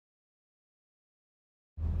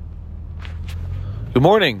Good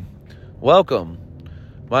morning. Welcome.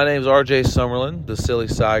 My name is RJ Summerlin, the Silly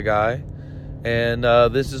Sci Guy, and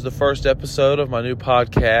this is the first episode of my new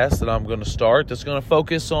podcast that I'm going to start. That's going to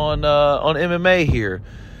focus on MMA here,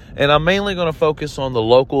 and I'm mainly going to focus on the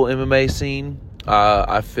local MMA scene.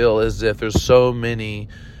 I feel as if there's so many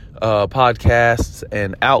podcasts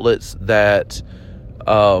and outlets that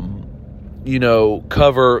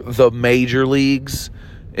cover the major leagues,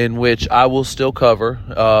 in which I will still cover.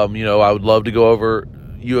 I would love to go over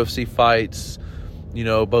UFC fights,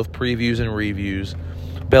 both previews and reviews,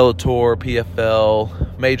 Bellator,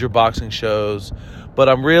 PFL, major boxing shows. But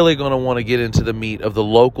I'm really going to want to get into the meat of the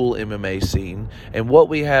local MMA scene and what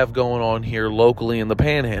we have going on here locally in the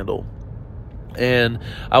panhandle. And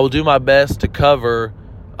I will do my best to cover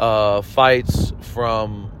fights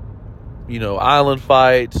from, island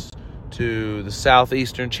fights to the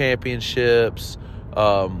Southeastern Championships,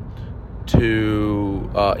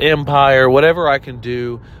 to Empire, whatever I can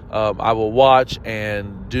do, I will watch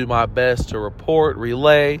and do my best to report,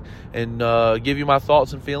 relay, and give you my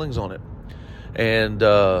thoughts and feelings on it. And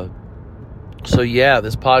this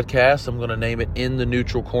podcast, I'm going to name it In the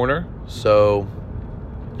Neutral Corner. So,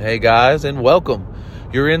 hey guys, and welcome.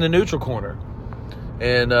 You're in the Neutral Corner.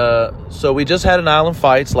 And so we just had an Island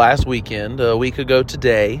Fights last weekend, a week ago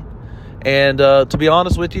today. And to be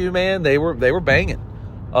honest with you, man, they were banging.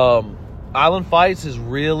 Island Fights has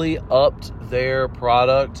really upped their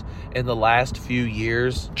product in the last few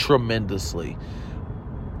years tremendously.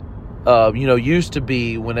 Used to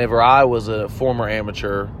be, whenever I was a former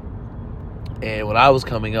amateur and when I was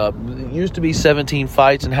coming up, it used to be 17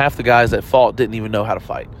 fights, and half the guys that fought didn't even know how to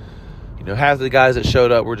fight. Half the guys that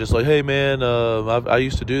showed up were just like, hey man, I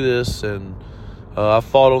used to do this, and I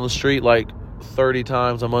fought on the street like 30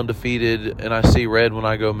 times. I'm undefeated, and I see red when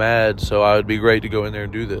I go mad, so I would be great to go in there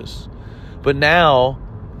and do this. But now,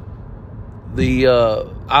 the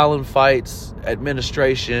Island Fights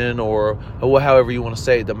administration, or however you want to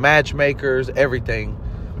say it, the matchmakers, everything,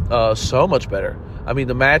 so much better. I mean,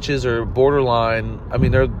 the matches are borderline. I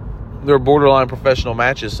mean, they're borderline professional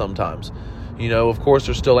matches sometimes. Of course,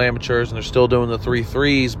 they're still amateurs and they're still doing the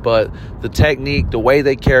 3-3s, but the technique, the way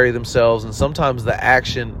they carry themselves, and sometimes the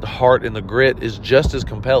action, the heart, and the grit is just as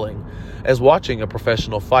compelling as watching a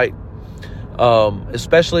professional fight.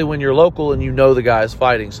 Especially when you're local and the guys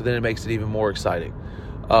fighting, so then it makes it even more exciting.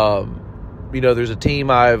 There's a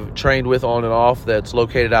team I've trained with on and off that's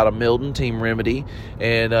located out of Milton, Team Remedy,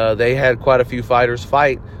 and they had quite a few fighters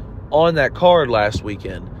fight on that card last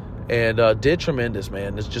weekend, and did tremendous,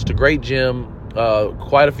 man. It's just a great gym.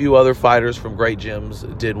 Quite a few other fighters from great gyms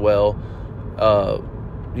did well.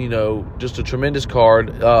 Just a tremendous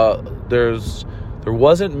card. There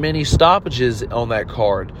wasn't many stoppages on that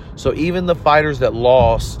card. So even the fighters that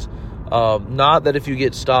lost, not that if you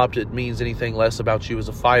get stopped it means anything less about you as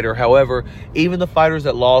a fighter. However, even the fighters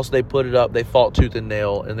that lost, they put it up, they fought tooth and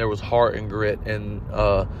nail, and there was heart and grit. And,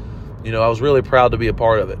 I was really proud to be a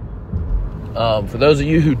part of it. For those of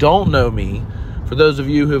you who don't know me, for those of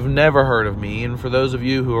you who have never heard of me, and for those of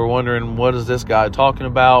you who are wondering, what is this guy talking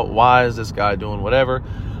about? Why is this guy doing whatever?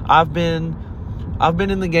 I've been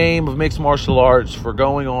in the game of mixed martial arts for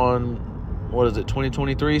going on,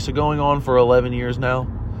 2023? So going on for 11 years now.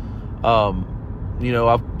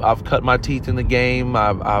 I've cut my teeth in the game.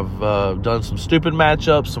 I've done some stupid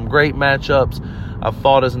matchups, some great matchups. I've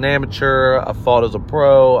fought as an amateur. I've fought as a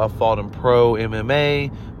pro. I've fought in pro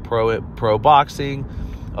MMA, pro boxing,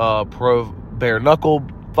 pro bare knuckle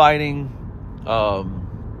fighting.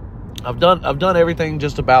 I've done everything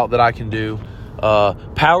just about that I can do.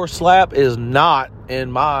 Power slap is not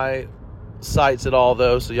in my sights at all,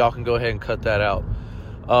 though, so y'all can go ahead and cut that out.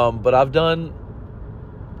 But I've done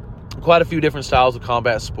quite a few different styles of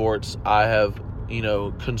combat sports. I have,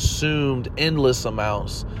 consumed endless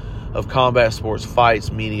amounts of combat sports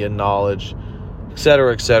fights, media knowledge,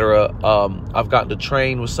 etc., etc. I've gotten to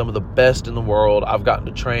train with some of the best in the world. I've gotten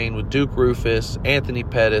to train with Duke Rufus, Anthony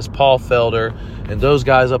Pettis, Paul Felder, and those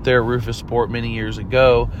guys up there at Rufus Sport many years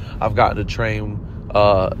ago. I've gotten to train.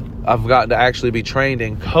 I've gotten to actually be trained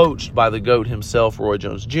and coached by the GOAT himself, Roy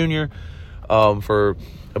Jones Jr., for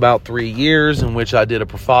about 3 years, in which I did a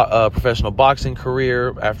professional boxing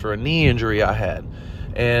career after a knee injury I had.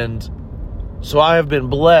 And so I have been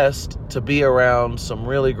blessed to be around some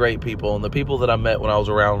really great people, and the people that I met when I was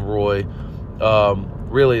around Roy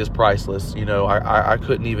really is priceless. I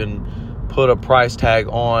couldn't even put a price tag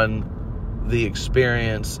on the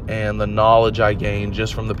experience and the knowledge I gained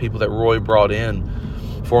just from the people that Roy brought in.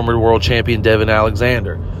 Former world champion Devin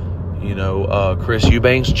Alexander, Chris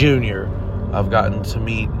Eubanks Jr. I've gotten to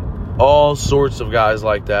meet all sorts of guys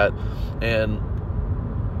like that, and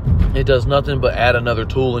it does nothing but add another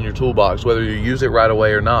tool in your toolbox, whether you use it right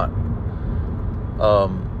away or not. I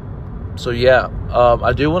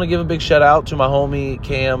do want to give a big shout out to my homie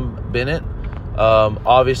Cam Bennett.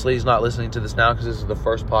 Obviously, he's not listening to this now because this is the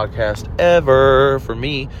first podcast ever for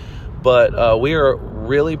me. But we are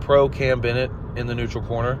really pro Cam Bennett in the neutral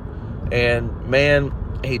corner. And, man,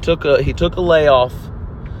 he took a layoff,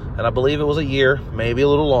 and I believe it was a year, maybe a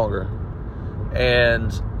little longer.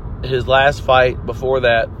 And his last fight before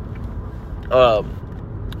that,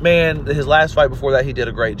 he did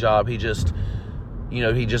a great job. He just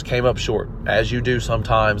came up short, as you do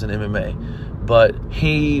sometimes in MMA. But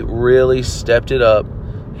he really stepped it up.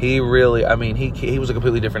 He was a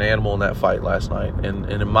completely different animal in that fight last night. And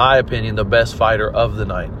in my opinion, the best fighter of the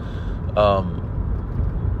night.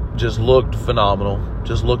 Just looked phenomenal.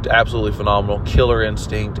 Just looked absolutely phenomenal. Killer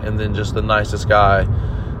instinct. And then just the nicest guy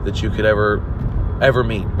that you could ever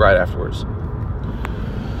meet right afterwards.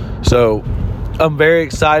 So I'm very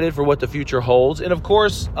excited for what the future holds. And of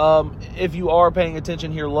course, if you are paying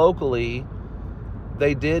attention here locally,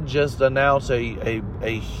 they did just announce a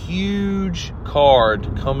huge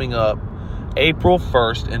card coming up April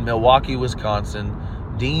 1st in Milwaukee, Wisconsin.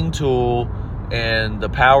 Dean Toole and the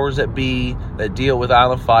powers that be that deal with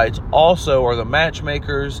Island Fights also are the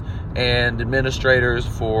matchmakers and administrators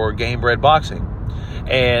for Game Bred Boxing.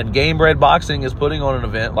 And Game Bred Boxing is putting on an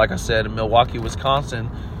event, like I said, in Milwaukee, Wisconsin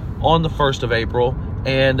on the 1st of April.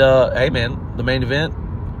 And, hey, man, the main event,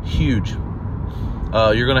 huge.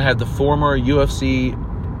 You're going to have the former UFC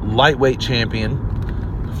lightweight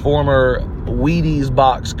champion, former Wheaties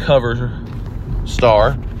box cover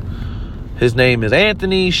star. His name is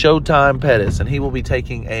Anthony Showtime Pettis, and he will be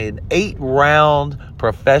taking an 8-round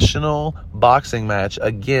professional boxing match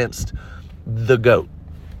against the GOAT,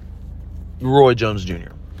 Roy Jones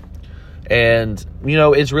Jr. And,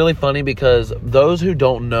 it's really funny because those who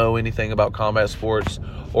don't know anything about combat sports,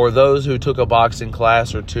 or those who took a boxing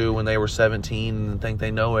class or two when they were 17 and think they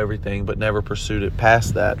know everything but never pursued it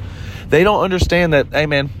past that, they don't understand that, hey,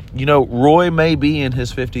 man, Roy may be in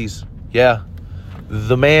his 50s. Yeah,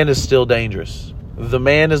 the man is still dangerous. The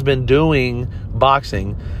man has been doing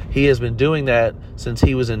boxing. He has been doing that since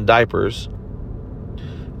he was in diapers.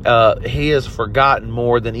 He has forgotten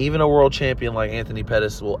more than even a world champion like Anthony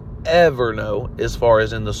Pettis will ever know as far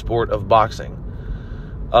as in the sport of boxing.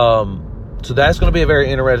 So that's going to be a very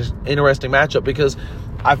interesting matchup because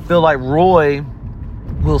I feel like Roy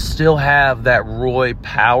will still have that Roy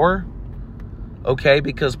power, okay?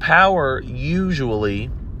 Because power usually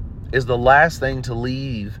is the last thing to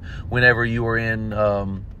leave whenever you are in,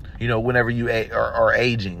 whenever you are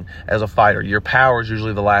aging as a fighter. Your power is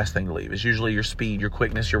usually the last thing to leave. It's usually your speed, your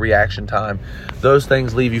quickness, your reaction time. Those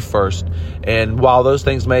things leave you first. And while those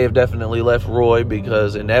things may have definitely left Roy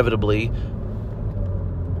because inevitably,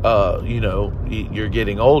 you're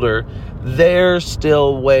getting older, they're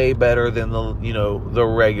still way better than the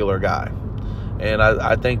regular guy. And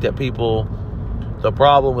I think that the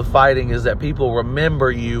problem with fighting is that people remember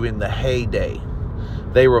you in the heyday.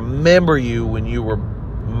 They remember you when you were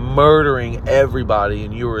murdering everybody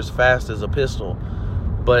and you were as fast as a pistol.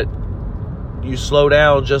 But you slow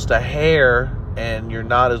down just a hair and you're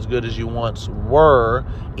not as good as you once were,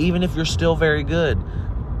 even if you're still very good.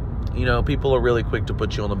 People are really quick to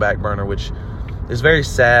put you on the back burner, which is very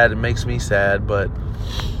sad. It makes me sad, but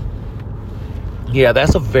yeah,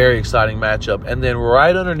 that's a very exciting matchup. And then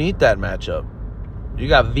right underneath that matchup, you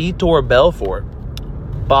got Vitor Belfort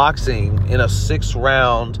boxing in a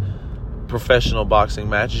 6-round professional boxing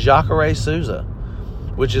match, Jacare Souza,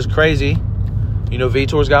 which is crazy.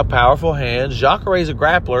 Vitor's got powerful hands. Jacare's a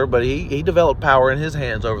grappler, but he developed power in his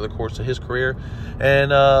hands over the course of his career.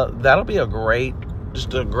 And that'll be a great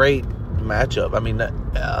matchup. I'm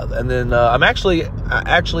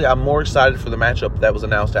more excited for the matchup that was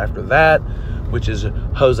announced after that, which is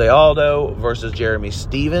Jose Aldo versus Jeremy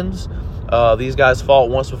Stephens. These guys fought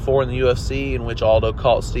once before in the UFC, in which Aldo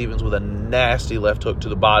caught Stephens with a nasty left hook to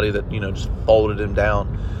the body that, just folded him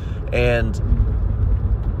down. And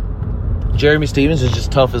Jeremy Stephens is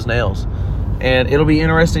just tough as nails. And it'll be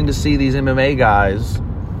interesting to see these MMA guys,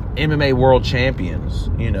 MMA world champions,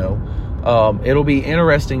 it'll be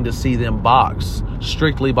interesting to see them box,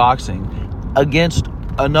 strictly boxing, against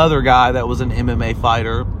another guy that was an MMA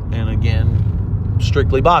fighter, and again,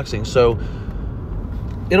 strictly boxing. So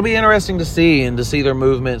it'll be interesting to see their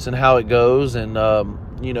movements and how it goes. And,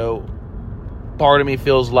 part of me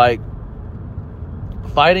feels like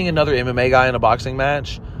fighting another MMA guy in a boxing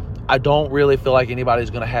match, I don't really feel like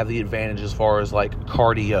anybody's going to have the advantage as far as like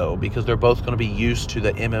cardio, because they're both going to be used to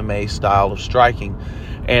the MMA style of striking.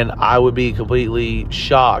 And I would be completely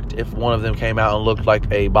shocked if one of them came out and looked like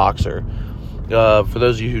a boxer. For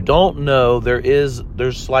those of you who don't know, there's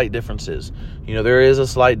slight differences. There is a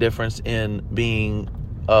slight difference in being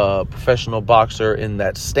a professional boxer in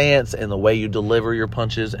that stance, and the way you deliver your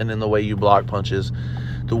punches, and in the way you block punches,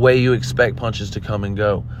 the way you expect punches to come and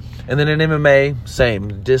go. And then in MMA, same.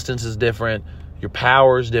 The distance is different. Your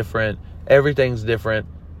power is different. Everything's different.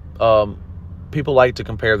 People like to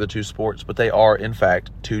compare the two sports, but they are, in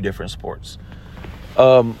fact, two different sports.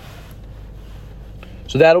 So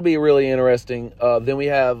that'll be really interesting. Then we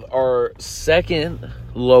have our second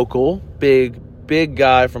local big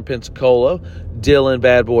guy from Pensacola, Dylan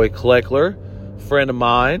Bad Boy Kleckler, friend of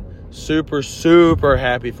mine. Super, super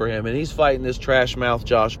happy for him. And he's fighting this trash mouth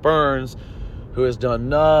Josh Burns, who has done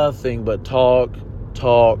nothing but talk.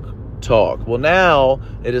 Well, now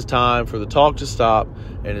it is time for the talk to stop,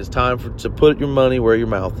 and it's time to put your money where your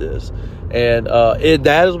mouth is. And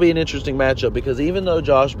that will be an interesting matchup, because even though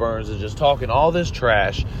Josh Burns is just talking all this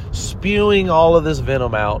trash, spewing all of this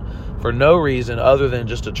venom out for no reason other than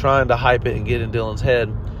just trying to hype it and get in Dylan's head,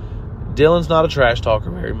 Dylan's not a trash talker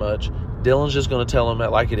very much. Dylan's just going to tell him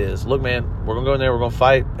that like it is. Look, man, we're going to go in there, we're going to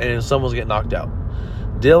fight, and someone's getting knocked out.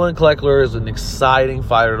 Dylan Kleckler is an exciting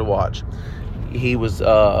fighter to watch. He was, his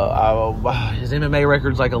MMA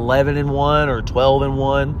record's like 11-1 or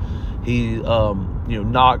 12-1. He,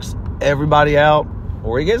 knocks everybody out,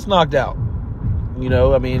 or he gets knocked out. Which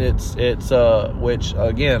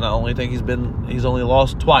again, I only think he's only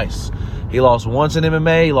lost twice. He lost once in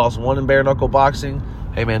MMA, he lost one in bare knuckle boxing.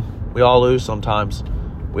 Hey man, we all lose sometimes.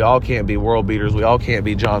 We all can't be world beaters. We all can't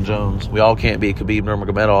be John Jones. We all can't be Khabib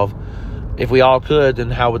Nurmagomedov. If we all could, then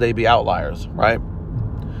how would they be outliers, right?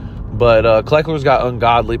 But Kleckler's got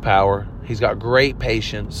ungodly power. He's got great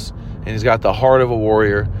patience, and he's got the heart of a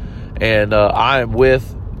warrior. And I am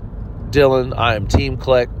with Dylan. I am Team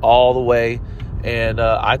Kleck all the way. And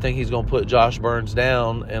I think he's going to put Josh Burns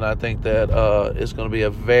down. And I think that it's going to be a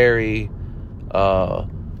very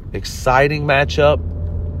exciting matchup.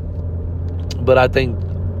 But I think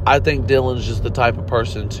Dylan's just the type of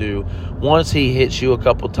person to, once he hits you a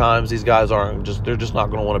couple times, these guys they're just not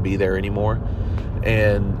going to want to be there anymore.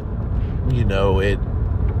 And,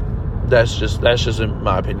 that's just in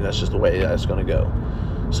my opinion, that's just the way that's going to go.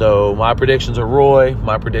 So my predictions are Roy,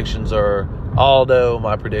 my predictions are Aldo,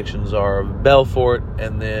 my predictions are Belfort,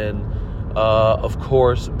 and then, of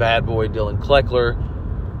course, Bad Boy Dylan Kleckler.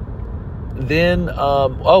 Then,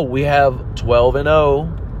 we have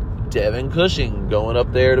 12-0. Devin Cushing going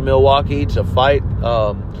up there to Milwaukee to fight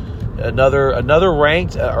another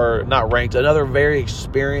very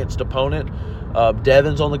experienced opponent.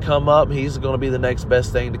 Devin's on the come up. He's going to be the next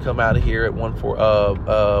best thing to come out of here at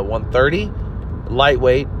 130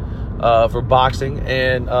 lightweight for boxing.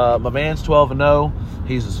 And my man's 12-0.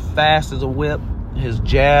 He's as fast as a whip. His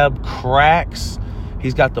jab cracks.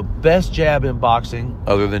 He's got the best jab in boxing,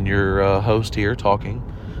 other than your host here talking.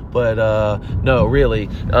 But, no, really,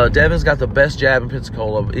 Devin's got the best jab in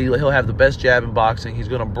Pensacola. He'll have the best jab in boxing. He's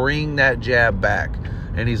going to bring that jab back.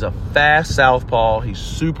 And he's a fast southpaw. He's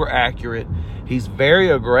super accurate. He's very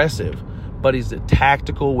aggressive, but he's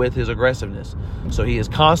tactical with his aggressiveness. So he is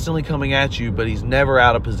constantly coming at you, but he's never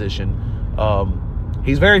out of position.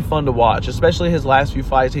 He's very fun to watch, especially his last few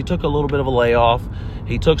fights. He took a little bit of a layoff.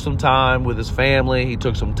 He took some time with his family. He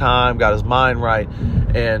took some time, got his mind right.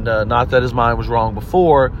 And not that his mind was wrong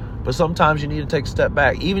before, but sometimes you need to take a step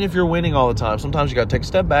back. Even if you're winning all the time, sometimes you got to take a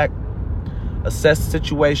step back, assess the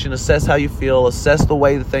situation, assess how you feel, assess the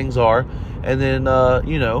way that things are, and then,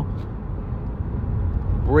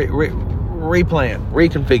 replan,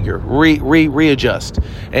 reconfigure, readjust.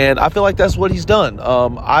 And I feel like that's what he's done.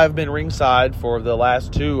 I've been ringside for the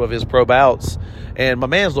last two of his pro bouts, and my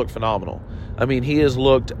man's looked phenomenal. I mean, he has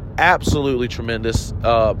looked absolutely tremendous.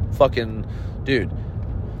 Fucking dude,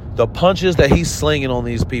 the punches that he's slinging on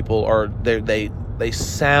these people they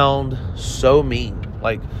sound so mean.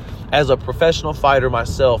 Like, as a professional fighter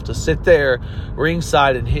myself, to sit there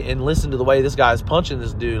ringside and listen to the way this guy's punching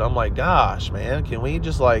this dude, I'm like, gosh, man, can we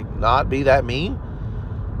just not be that mean?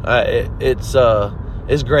 It's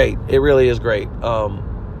great. It really is great.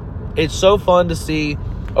 It's so fun to see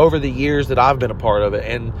over the years that I've been a part of it.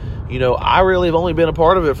 And, I really have only been a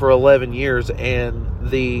part of it for 11 years, and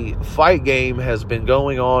the fight game has been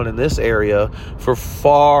going on in this area for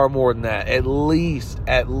far more than that, at least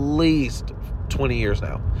 20 years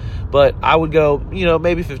now. But I would go,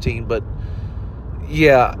 maybe 15, but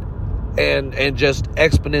yeah, and just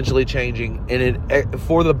exponentially changing, and it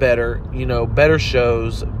for the better. Better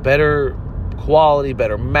shows, better quality,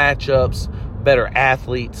 better matchups, better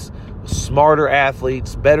athletes, smarter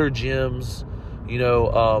athletes, better gyms.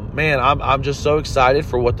 Man, I'm just so excited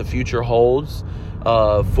for what the future holds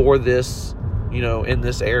for this, in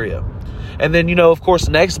this area. And then, of course,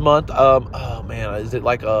 next month, is it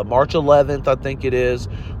like March 11th, I think it is,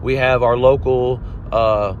 we have our local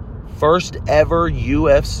first ever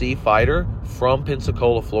UFC fighter from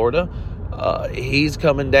Pensacola, Florida. He's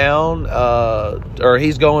coming down, or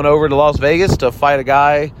he's going over to Las Vegas to fight a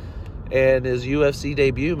guy in his UFC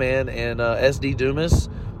debut, man. And SD Dumas,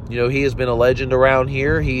 he has been a legend around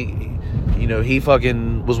here. He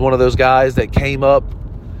fucking was one of those guys that came up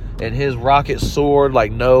and his rocket soared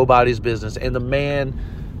like nobody's business. And the man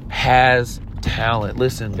has talent.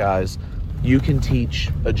 Listen, guys, you can teach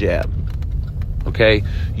a jab. Okay?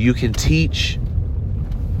 You can teach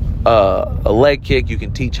a leg kick. You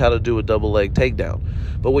can teach how to do a double leg takedown.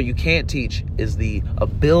 But what you can't teach is the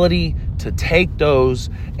ability to take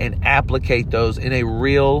those and applicate those in a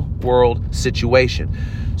real world situation.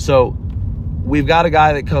 So we've got a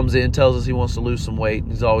guy that comes in, tells us he wants to lose some weight.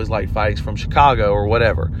 He's always like fights from Chicago or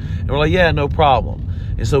whatever. And we're like, yeah, no problem.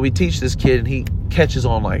 And so we teach this kid, and he catches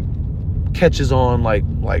on like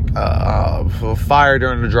fire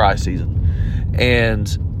during the dry season. And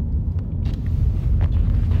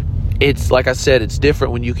it's like I said, it's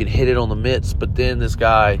different when you can hit it on the mitts. But then this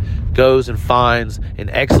guy goes and finds an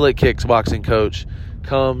excellent kickboxing coach,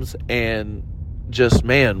 comes and just,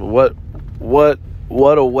 man, what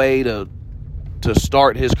a way to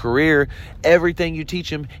start his career. Everything you teach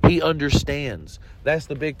him, he understands. That's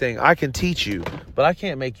the big thing. I can teach you, but I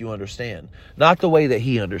can't make you understand. Not the way that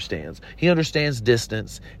he understands. He understands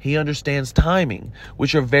distance. He understands timing,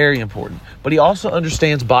 which are very important. But he also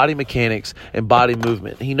understands body mechanics and body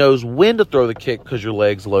movement. He knows when to throw the kick because your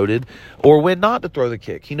leg's loaded, or when not to throw the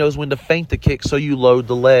kick. He knows when to feint the kick so you load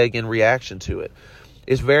the leg in reaction to it.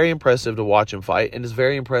 It's very impressive to watch him fight, and it's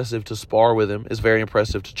very impressive to spar with him. It's very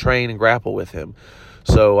impressive to train and grapple with him.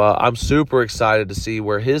 So I'm super excited to see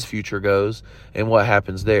where his future goes and what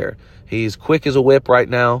happens there. He's quick as a whip right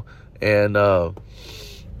now, and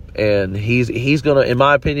he's gonna, in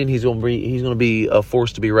my opinion, he's gonna be a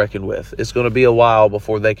force to be reckoned with. It's gonna be a while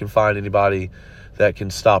before they can find anybody that can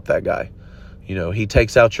stop that guy. He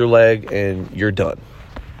takes out your leg and you're done.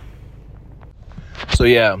 So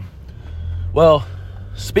yeah, well,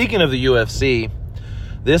 speaking of the UFC,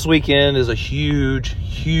 this weekend is a huge,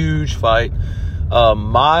 huge fight.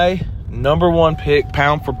 My number one pick,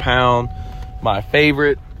 pound for pound, my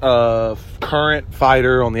favorite current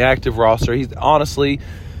fighter on the active roster. He's honestly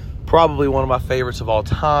probably one of my favorites of all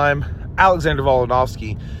time. Alexander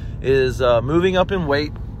Volkanovski is moving up in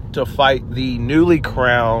weight to fight the newly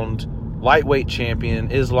crowned lightweight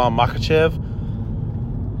champion, Islam Makhachev,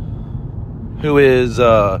 who is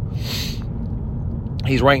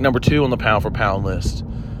he's ranked number 2 on the pound for pound list.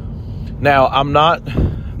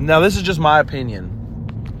 Now, this is just my opinion.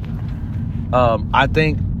 I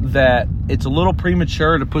think that it's a little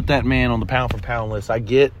premature to put that man on the pound for pound list. I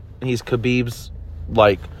get he's Khabib's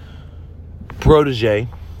like protege,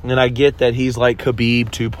 and I get that he's like Khabib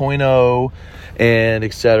 2.0 and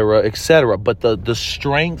et cetera, et cetera. But the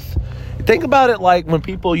strength, think about it like when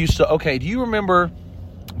people used to, okay, do you remember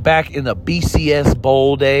back in the BCS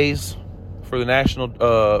Bowl days for the national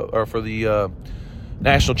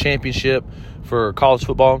national championship for college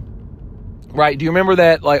football, right? Do you remember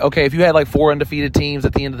that? Like, okay, if you had like 4 undefeated teams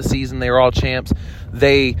at the end of the season, they were all champs.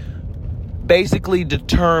 They basically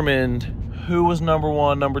determined who was number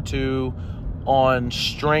 1, number 2 on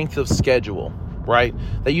strength of schedule, right?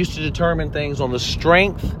 They used to determine things on the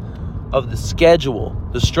strength of the schedule,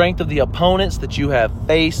 the strength of the opponents that you have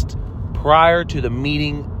faced prior to the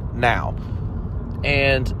meeting now.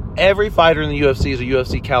 And every fighter in the UFC is a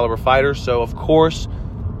UFC caliber fighter, so of course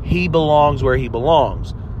he belongs where he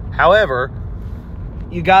belongs. However,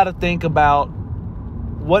 you got to think about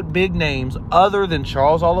what big names other than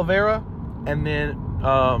Charles Oliveira and then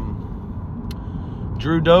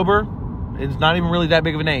Drew Dober. It's not even really that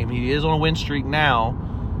big of a name. He is on a win streak now,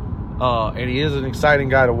 and he is an exciting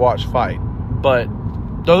guy to watch fight. But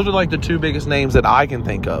those are like the 2 biggest names that I can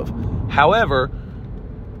think of. However,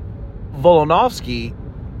 Volkanovski,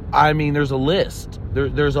 I mean, there's a list.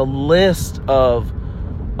 There's a list of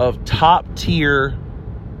top tier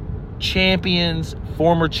champions,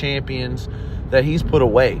 former champions that he's put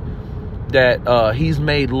away, that he's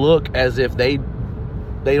made look as if they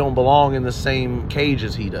don't belong in the same cage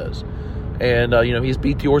as he does. And he's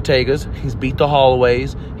beat the Ortegas, he's beat the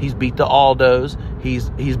Holloways, he's beat the Aldos, he's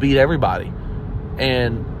beat everybody.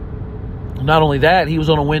 And Not only that, he was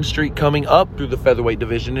on a win streak coming up through the featherweight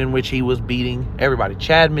division in which he was beating everybody.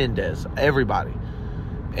 Chad Mendez, everybody.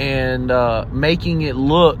 And making it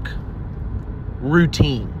look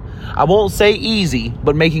routine. I won't say easy,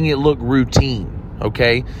 but making it look routine,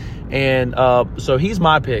 okay? And so he's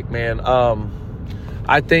my pick, man.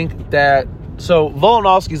 I think that... So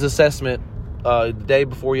Volkanovski's assessment the day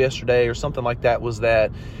before yesterday or something like that was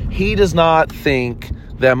that he does not think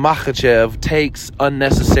that Makhachev takes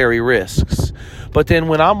unnecessary risks. But then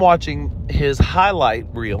when I'm watching his highlight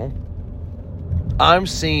reel, I'm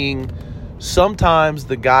seeing sometimes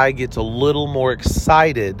the guy gets a little more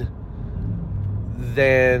excited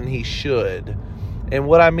than he should. And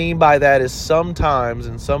what I mean by that is sometimes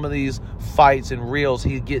in some of these fights and reels,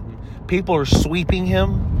 people are sweeping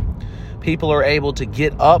him. People are able to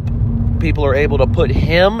get up. People are able to put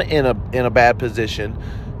him in a bad position.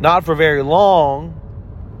 Not for very long,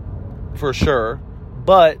 for sure,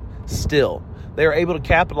 but still. They're able to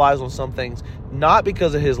capitalize on some things, not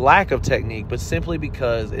because of his lack of technique, but simply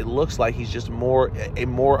because it looks like he's just a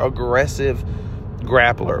more aggressive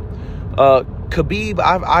grappler. Khabib,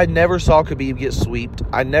 I never saw Khabib get sweeped.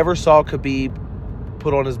 I never saw Khabib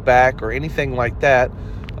put on his back or anything like that,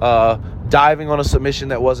 diving on a submission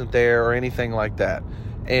that wasn't there or anything like that.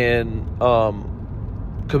 And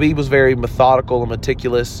Khabib was very methodical and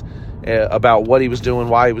meticulous about what he was doing,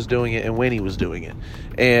 why he was doing it, and when he was doing it.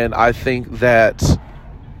 And I think that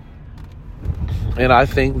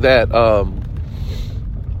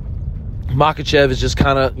Makhachev is just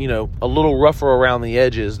kind of, a little rougher around the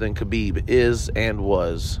edges than Khabib is and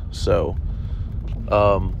was. So,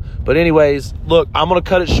 but anyways, look, I'm going to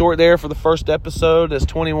cut it short there for the first episode. That's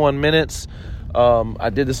 21 minutes. I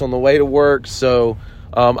did this on the way to work, so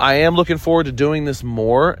I am looking forward to doing this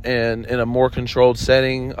more and in a more controlled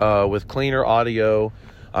setting with cleaner audio.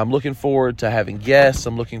 I'm looking forward to having guests.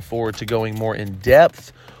 I'm looking forward to going more in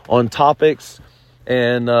depth on topics,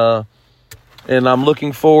 and I'm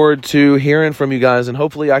looking forward to hearing from you guys, and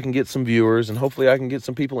hopefully I can get some viewers, and hopefully I can get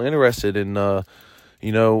some people interested in,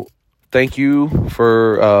 thank you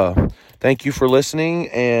for listening,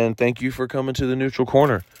 and thank you for coming to the Neutral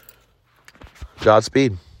Corner.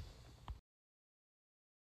 Godspeed.